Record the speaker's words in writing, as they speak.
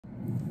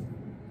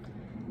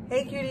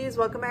Hey cuties,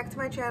 welcome back to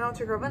my channel,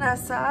 to girl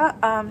Vanessa.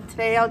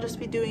 Today I'll just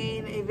be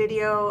doing a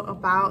video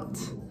about,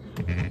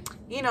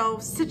 you know,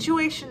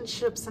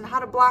 situationships and how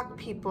to block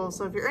people.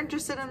 So if you're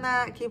interested in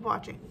that, keep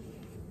watching.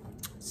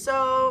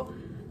 So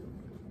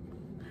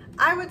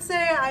I would say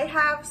I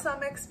have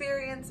some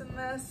experience in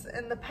this.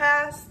 In the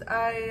past,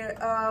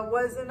 I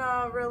was in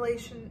a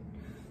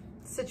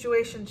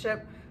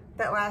situationship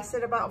that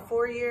lasted about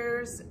 4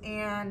 years,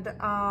 and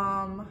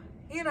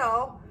you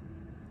know,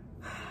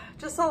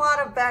 just a lot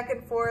of back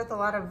and forth, a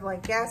lot of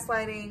like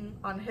gaslighting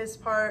on his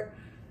part,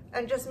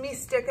 and just me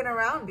sticking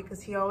around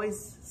because he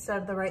always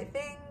said the right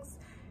things.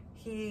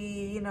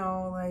 He, you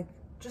know, like,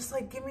 just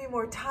like, give me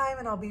more time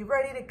and I'll be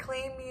ready to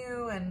claim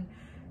you, and,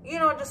 you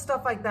know, just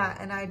stuff like that.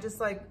 And I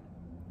just like,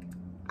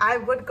 I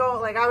would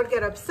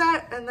get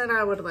upset, and then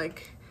I would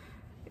like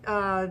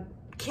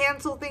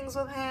cancel things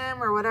with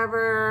him or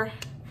whatever,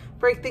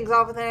 break things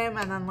off with him,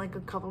 and then like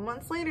a couple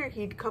months later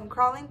he'd come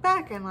crawling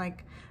back, and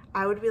like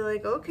I would be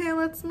like, okay,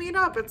 let's meet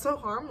up, it's so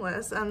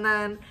harmless. And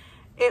then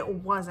it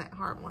wasn't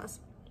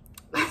harmless.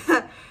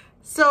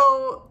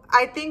 So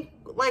I think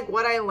like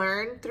what I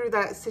learned through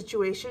that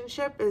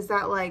situationship is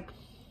that like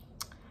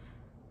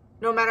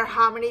no matter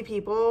how many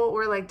people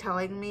were like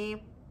telling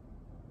me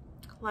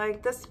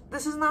like this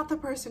is not the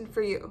person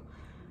for you,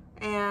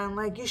 and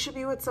like you should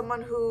be with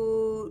someone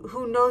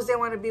who knows they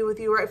want to be with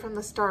you right from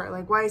the start,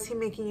 like why is he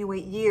making you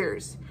wait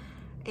years?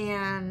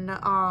 And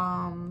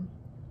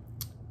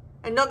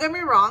don't get me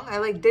wrong, I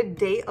like did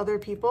date other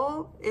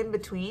people in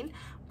between,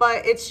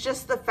 but it's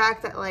just the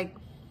fact that like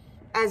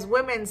as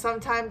women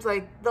sometimes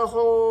like the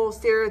whole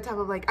stereotype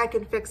of like I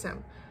can fix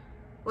him,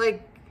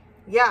 like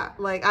yeah,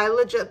 like I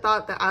legit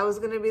thought that I was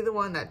gonna be the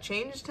one that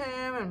changed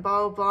him and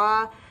blah blah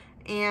blah.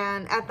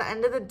 And at the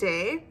end of the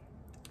day,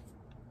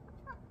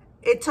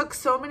 it took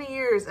so many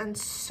years and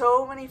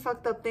so many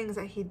fucked up things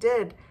that he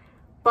did,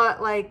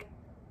 but like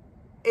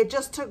it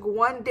just took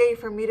one day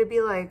for me to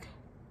be like,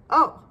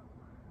 oh,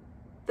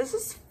 this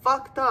is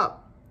fucked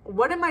up.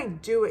 What am I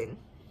doing?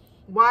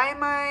 Why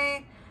am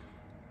I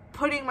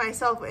putting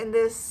myself in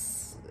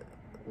this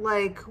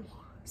like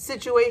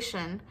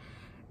situation?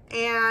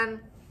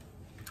 And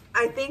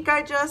I think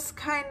I just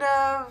kind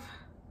of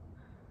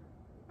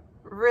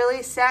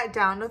really sat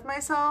down with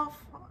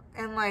myself,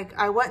 and like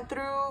I went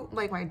through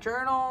like my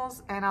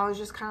journals, and I was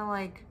just kind of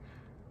like,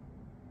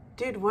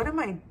 dude, what am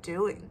I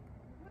doing?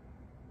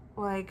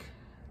 Like,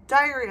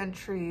 diary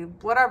entry,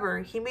 whatever.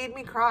 He made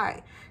me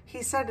cry.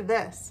 He said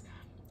this.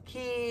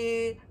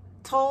 He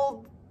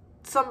told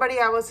somebody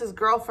I was his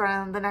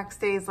girlfriend, and the next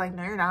day he's like,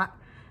 no, you're not.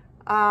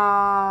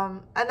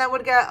 And then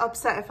would get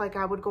upset if like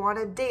I would go on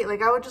a date.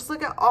 Like I would just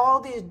look at all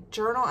these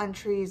journal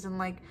entries and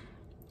like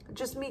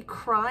just me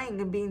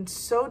crying and being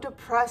so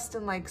depressed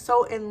and like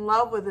so in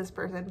love with this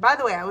person. By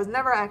the way, I was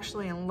never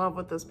actually in love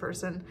with this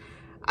person.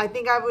 I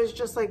think I was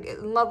just like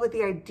in love with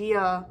the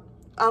idea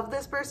of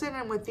this person,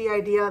 and with the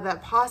idea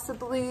that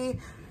possibly,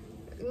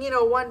 you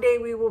know, one day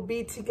we will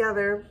be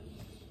together.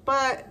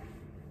 But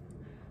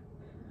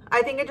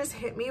I think it just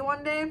hit me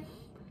one day,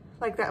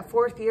 like that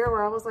 4th year,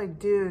 where I was like,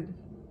 dude,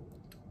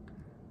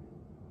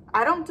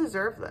 I don't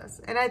deserve this.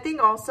 And I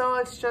think also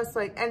it's just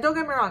like, and don't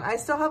get me wrong, I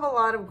still have a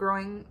lot of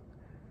growing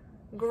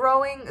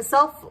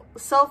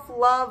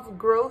self-love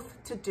growth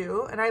to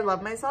do, and I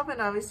love myself,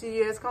 and obviously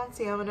you guys can't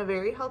see I'm in a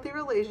very healthy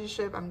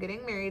relationship. I'm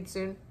getting married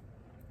soon.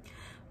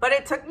 But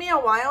it took me a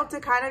while to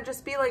kind of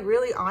just be like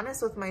really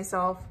honest with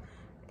myself,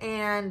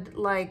 and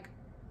like,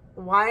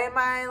 why am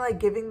I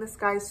like giving this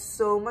guy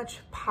so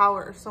much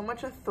power, so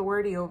much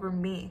authority over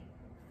me?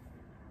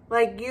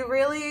 Like it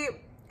really,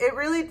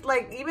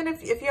 like, even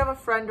if you have a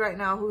friend right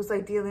now who's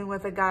like dealing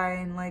with a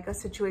guy in like a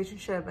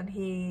situationship, and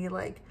he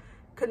like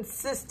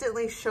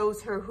consistently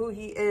shows her who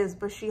he is,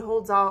 but she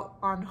holds out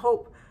on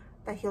hope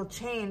that he'll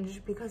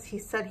change because he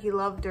said he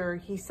loved her,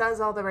 he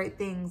says all the right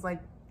things, like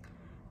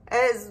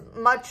as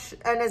much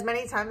and as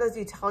many times as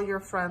you tell your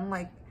friend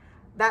like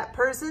that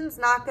person's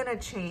not gonna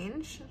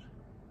change,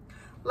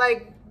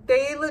 like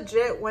they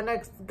legit, when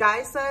a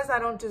guy says I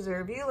don't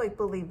deserve you, like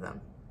believe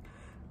them.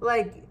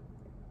 Like,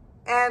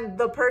 and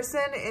the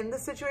person in the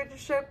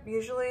situationship,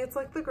 usually it's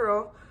like the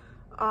girl.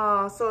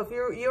 So if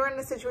you're in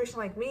a situation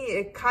like me,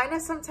 it kind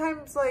of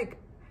sometimes like,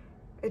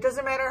 it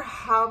doesn't matter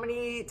how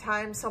many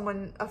times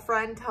a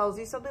friend tells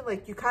you something,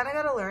 like you kind of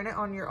got to learn it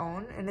on your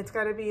own, and it's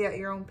got to be at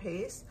your own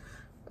pace.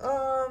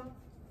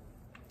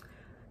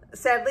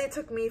 Sadly, it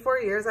took me 4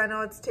 years. I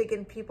know it's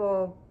taken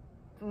people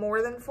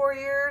more than 4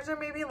 years or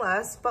maybe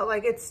less, but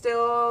like it's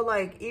still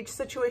like each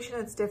situation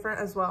is different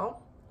as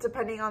well,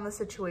 depending on the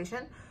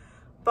situation.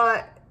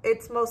 But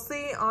it's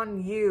mostly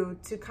on you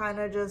to kind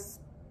of just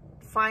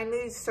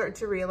finally start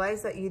to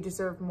realize that you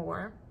deserve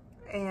more,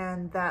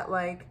 and that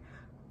like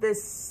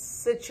this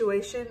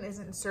situation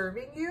isn't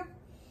serving you.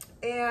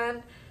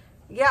 And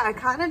yeah, I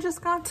kind of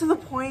just got to the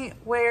point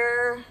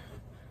where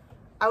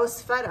I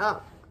was fed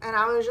up, and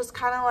I was just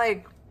kind of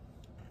like,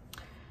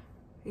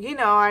 you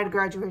know, I'd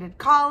graduated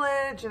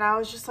college, and I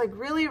was just like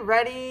really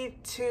ready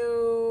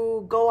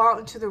to go out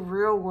into the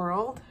real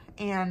world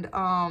and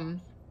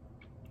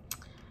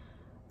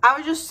I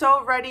was just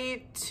so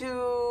ready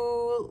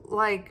to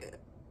like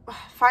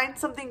find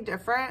something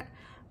different.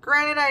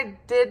 Granted, I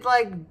did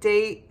like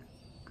date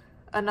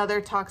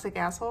another toxic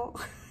asshole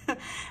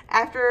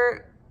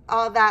after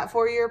that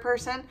 4-year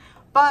person,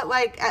 but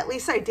like at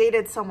least I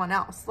dated someone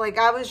else. Like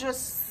I was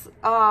just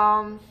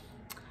so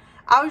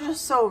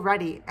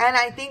ready. And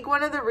I think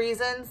one of the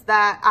reasons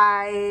that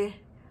I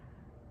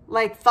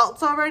like felt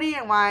so ready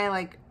and why I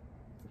like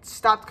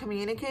stopped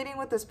communicating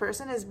with this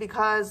person is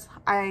because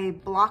I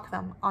block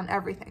them on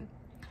everything.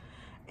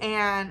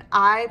 And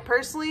I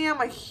personally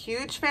am a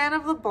huge fan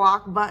of the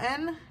block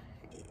button,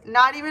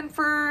 not even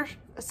for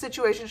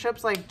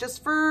situationships, like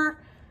just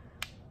for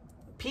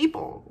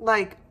people.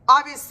 Like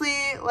obviously,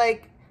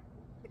 like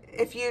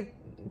if you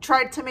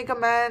tried to make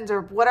amends or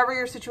whatever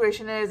your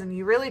situation is and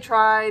you really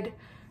tried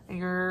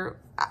and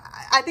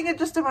I think it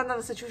just depends on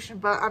the situation,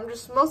 but I'm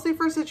just mostly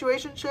for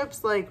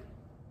situationships. Like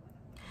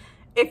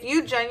if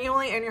you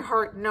genuinely in your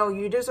heart know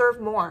you deserve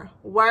more,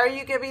 why are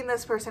you giving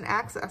this person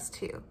access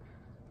to you?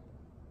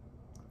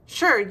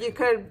 Sure, you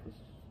could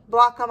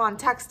block them on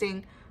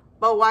texting,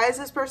 but why does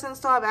this person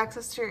still have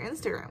access to your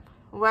Instagram?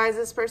 Why does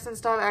this person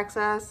still have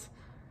access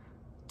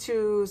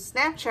to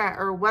Snapchat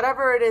or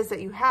whatever it is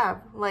that you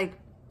have? Like,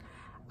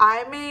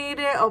 I made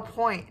it a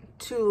point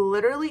to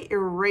literally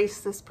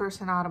erase this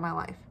person out of my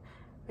life.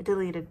 I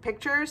deleted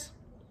pictures.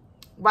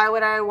 Why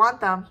would I want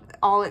them?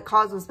 All it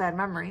caused was bad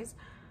memories.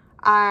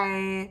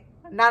 I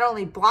not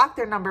only blocked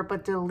their number,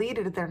 but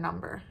deleted their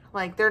number.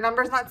 Like their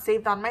number's not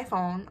saved on my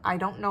phone. I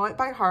don't know it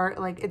by heart.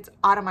 Like it's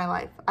out of my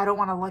life. I don't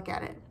want to look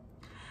at it.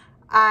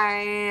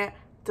 I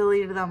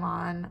deleted them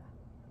or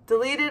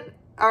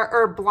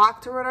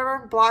blocked or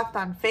whatever. Blocked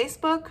on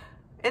Facebook,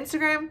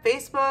 Instagram,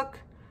 Facebook.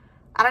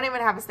 I don't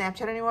even have a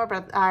Snapchat anymore,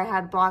 but I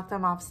had blocked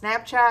them off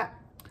Snapchat.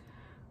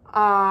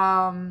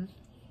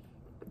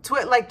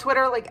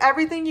 Twitter, like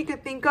everything you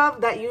could think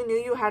of that you knew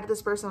you had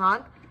this person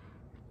on,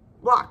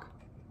 block.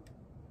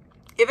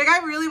 If a guy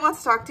really wants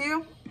to talk to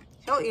you,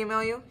 he'll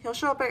email you. He'll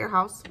show up at your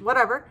house,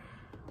 whatever.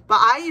 But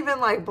I even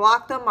like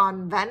blocked him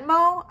on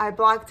Venmo. I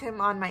blocked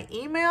him on my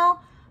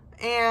email.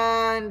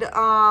 And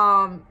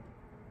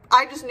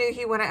I just knew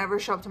he wouldn't ever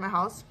show up to my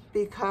house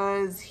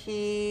because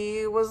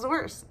he was the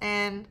worst.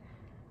 And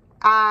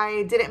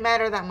I didn't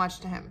matter that much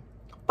to him.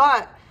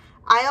 But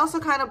I also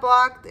kind of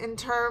blocked in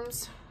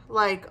terms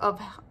like of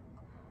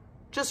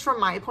just from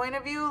my point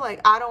of view.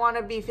 Like I don't want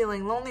to be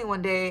feeling lonely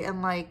one day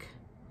and like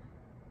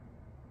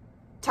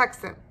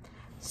text them.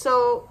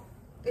 So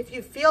if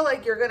you feel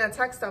like you're going to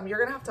text them, you're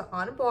going to have to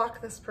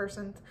unblock this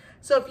person.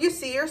 So if you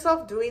see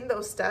yourself doing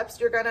those steps,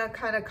 you're going to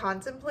kind of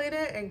contemplate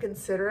it and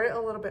consider it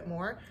a little bit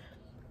more.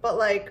 But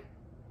like,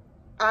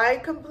 I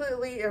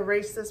completely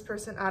erased this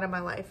person out of my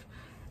life.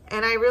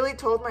 And I really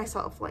told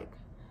myself, like,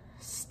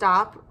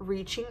 stop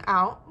reaching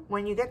out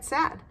when you get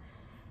sad.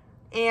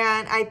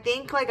 And I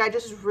think like I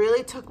just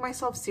really took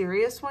myself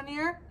serious one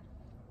year.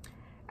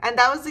 And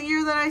that was the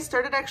year that I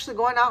started actually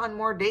going out on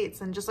more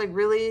dates and just like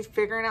really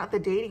figuring out the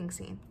dating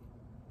scene.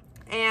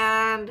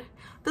 And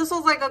this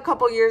was like a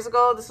couple years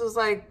ago. This was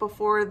like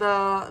before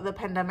the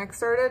pandemic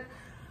started.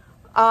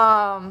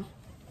 But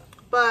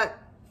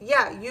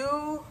yeah,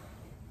 you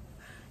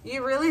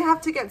really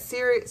have to get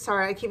serious.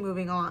 Sorry, I keep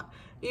moving on.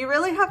 You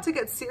really have to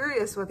get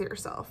serious with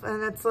yourself.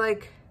 And it's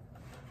like,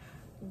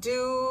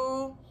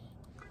 do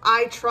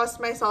I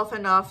trust myself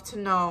enough to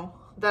know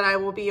that I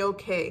will be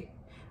okay?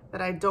 That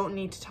I don't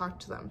need to talk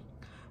to them?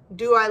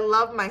 Do I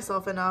love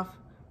myself enough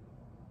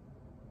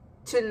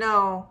to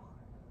know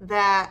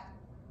that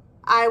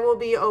I will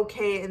be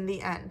okay in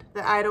the end?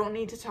 That I don't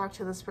need to talk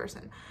to this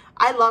person?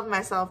 I love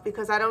myself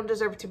because I don't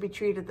deserve to be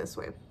treated this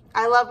way.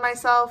 I love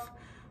myself,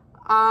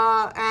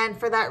 and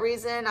for that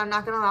reason, I'm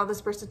not going to allow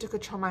this person to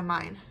control my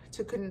mind,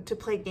 to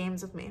play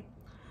games with me.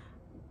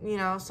 You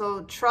know,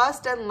 so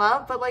trust and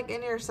love, but like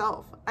in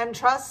yourself. And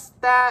trust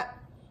that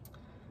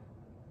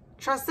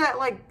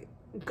like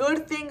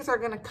good things are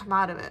going to come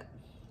out of it.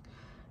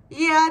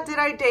 Yeah, did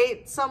I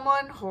date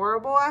someone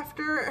horrible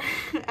after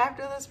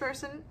this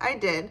person? I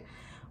did.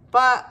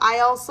 But I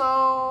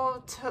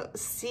also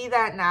see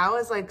that now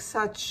as like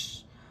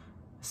such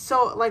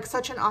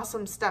an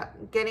awesome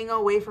step, getting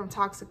away from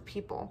toxic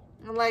people.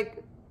 And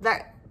like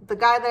that, the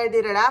guy that I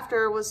dated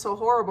after was so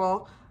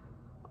horrible.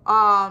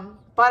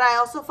 But I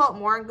also felt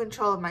more in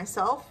control of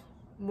myself,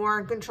 more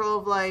in control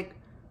of like,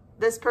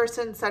 this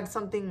person said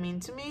something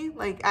mean to me,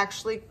 like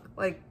actually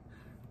like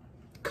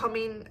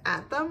coming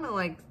at them and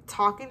like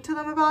talking to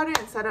them about it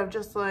instead of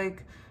just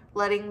like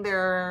letting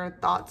their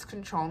thoughts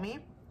control me.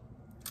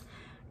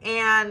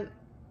 And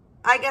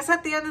I guess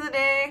at the end of the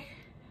day,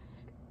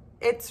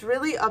 it's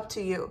really up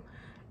to you.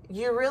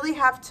 You really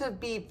have to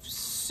be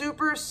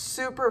super,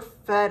 super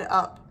fed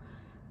up.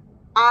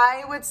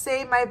 I would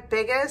say my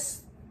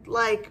biggest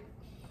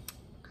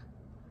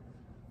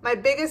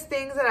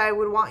things that I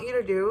would want you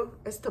to do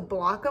is to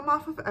block them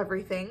off of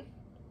everything.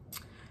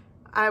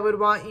 I would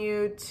want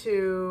you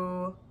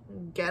to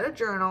get a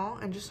journal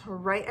and just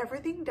write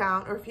everything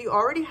down. Or if you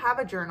already have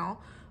a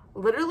journal,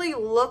 literally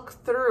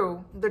look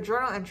through the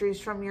journal entries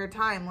from your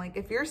time. Like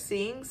if you're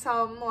seeing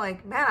some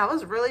like, man, I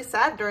was really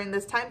sad during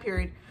this time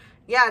period.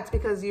 Yeah, it's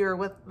because you're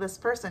with this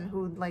person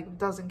who like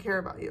doesn't care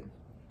about you.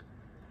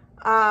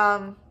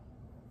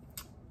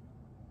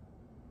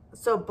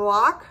 So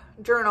block,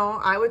 journal.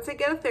 I would say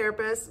get a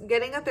therapist.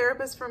 Getting a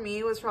therapist for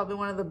me was probably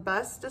one of the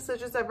best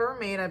decisions I've ever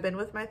made. I've been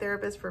with my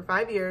therapist for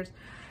 5 years,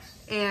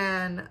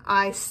 and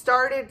I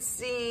started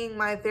seeing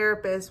my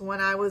therapist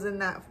when I was in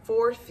that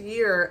 4th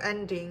year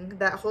ending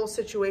that whole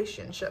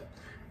situationship.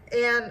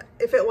 And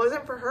if it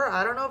wasn't for her,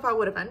 I don't know if I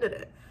would have ended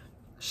it.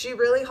 She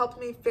really helped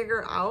me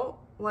figure out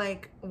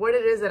like what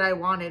it is that I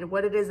wanted,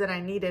 what it is that I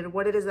needed,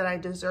 what it is that I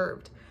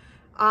deserved.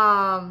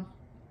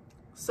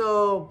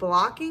 So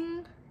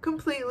blocking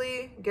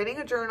completely, getting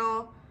a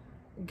journal,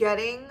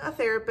 getting a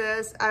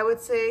therapist. I would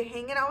say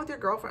hanging out with your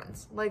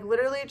girlfriends, like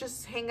literally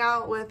just hang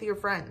out with your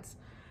friends,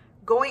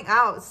 going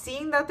out,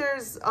 seeing that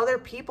there's other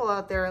people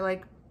out there.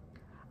 Like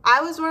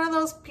I was one of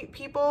those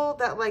people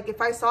that like,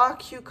 if I saw a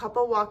cute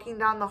couple walking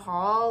down the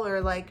hall,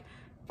 or like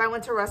if I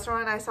went to a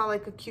restaurant and I saw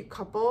like a cute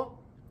couple,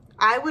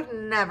 I would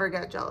never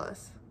get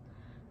jealous.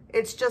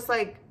 It's just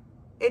like,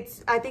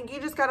 I think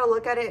you just got to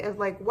look at it as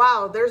like,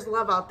 wow, there's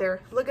love out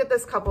there. Look at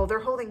this couple.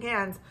 They're holding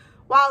hands.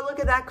 Wow, look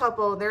at that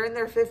couple. They're in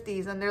their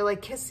 50s and they're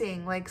like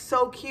kissing, like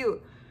so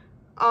cute.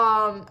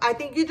 I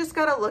think you just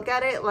got to look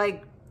at it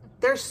like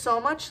there's so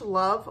much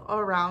love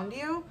around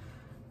you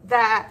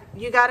that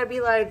you got to be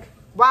like,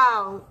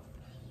 wow,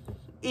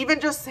 even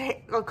just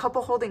a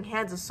couple holding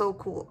hands is so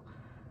cool.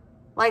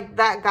 Like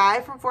that guy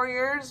from 4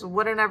 years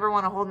wouldn't ever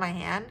want to hold my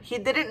hand. He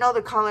didn't know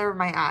the color of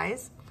my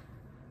eyes.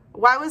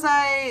 Why was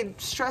I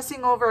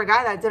stressing over a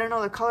guy that didn't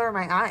know the color of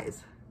my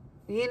eyes?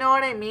 You know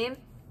what I mean?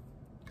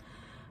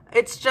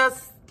 It's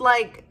just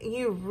like,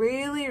 you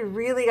really,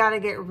 really got to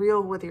get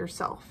real with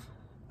yourself.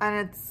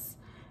 And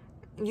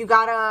you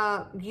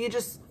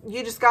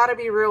just got to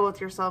be real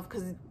with yourself.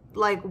 Because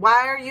like,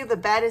 why are you the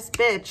baddest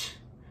bitch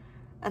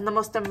and the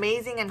most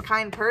amazing and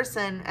kind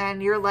person,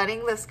 and you're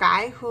letting this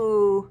guy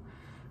who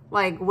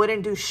like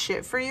wouldn't do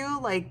shit for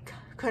you, like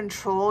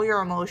control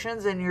your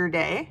emotions in your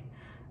day?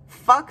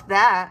 Fuck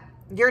that.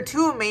 You're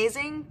too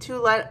amazing to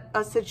let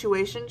a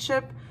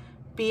situationship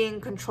be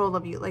in control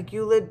of you. Like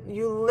you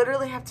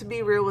literally have to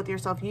be real with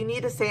yourself. You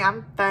need to say,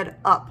 I'm fed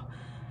up.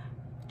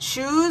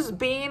 Choose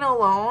being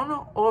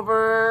alone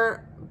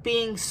over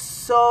being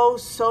so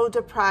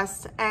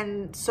depressed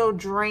and so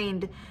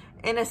drained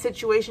in a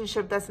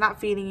situationship that's not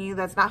feeding you,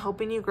 that's not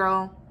helping you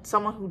grow.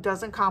 Someone who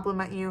doesn't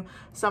compliment you,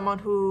 someone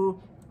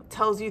who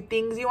tells you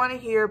things you want to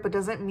hear but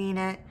doesn't mean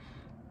it.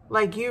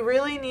 Like you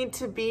really need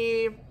to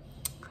be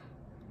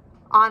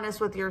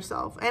honest with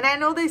yourself. And I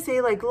know they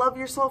say like love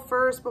yourself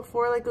first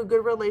before like a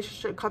good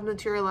relationship comes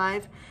into your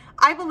life.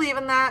 I believe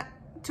in that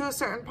to a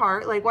certain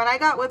part. Like when I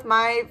got with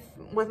my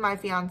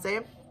fiance,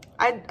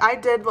 I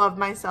did love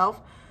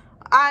myself.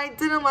 I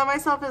didn't love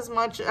myself as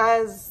much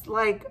as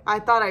like I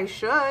thought I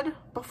should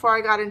before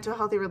I got into a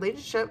healthy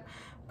relationship.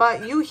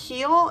 But you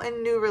heal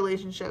in new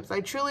relationships.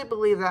 I truly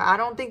believe that. I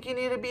don't think you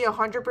need to be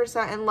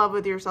 100% in love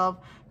with yourself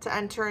to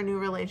enter a new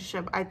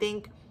relationship. I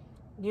think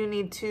you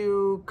need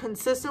to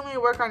consistently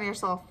work on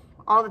yourself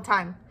all the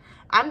time.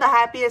 I'm the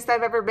happiest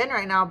I've ever been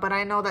right now, but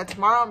I know that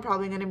tomorrow I'm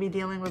probably going to be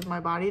dealing with my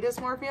body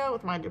dysmorphia,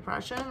 with my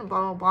depression, and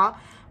blah, blah, blah.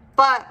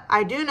 But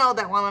I do know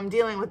that while I'm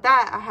dealing with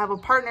that, I have a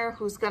partner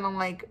who's going to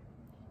like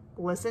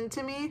listen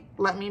to me,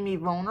 let me be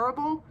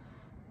vulnerable,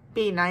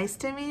 be nice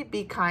to me,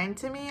 be kind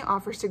to me,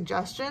 offer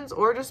suggestions,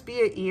 or just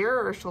be an ear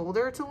or a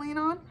shoulder to lean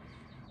on.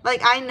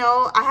 Like, I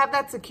know I have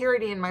that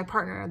security in my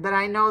partner, that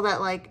I know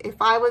that like if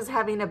I was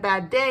having a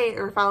bad day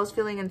or if I was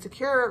feeling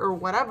insecure or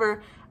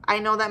whatever, I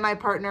know that my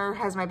partner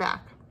has my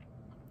back.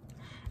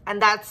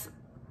 And that's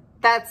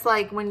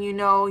like when you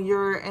know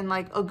you're in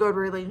like a good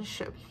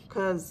relationship,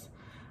 because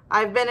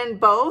I've been in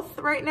both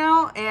right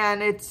now,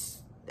 and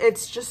it's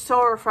just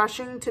so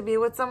refreshing to be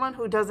with someone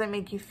who doesn't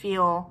make you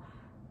feel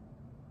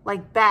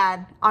like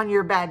bad on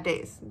your bad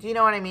days. Do you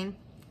know what I mean?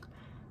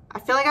 I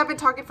feel like I've been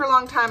talking for a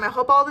long time. I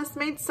hope all this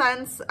made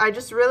sense. I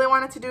just really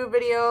wanted to do a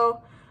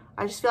video.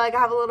 I just feel like I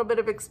have a little bit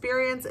of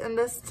experience in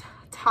this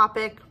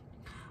topic,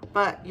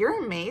 but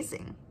you're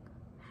amazing.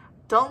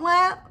 Don't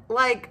let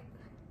like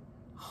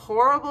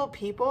horrible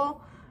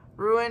people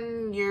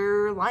ruin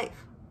your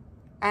life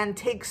and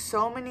take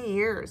so many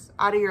years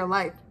out of your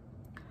life.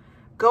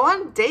 Go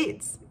on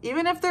dates.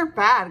 Even if they're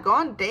bad, go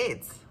on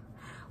dates.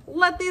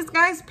 Let these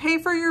guys pay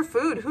for your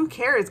food. Who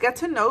cares? Get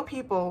to know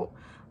people.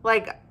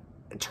 Like,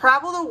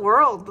 travel the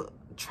world.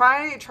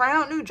 Try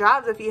out new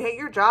jobs. If you hate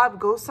your job,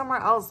 go somewhere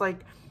else.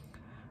 Like,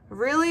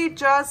 really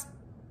just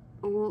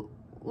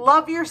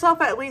love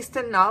yourself at least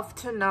enough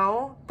to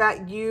know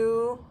that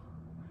you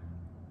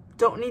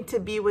don't need to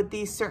be with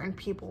these certain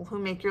people who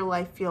make your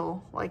life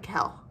feel like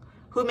hell,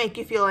 who make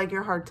you feel like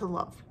you're hard to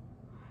love.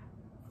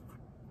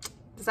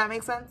 Does that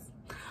make sense?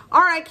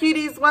 All right,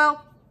 cuties.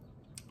 Well,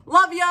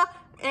 love ya.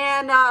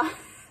 And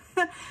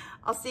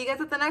I'll see you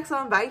guys at the next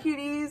one. Bye,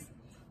 cuties.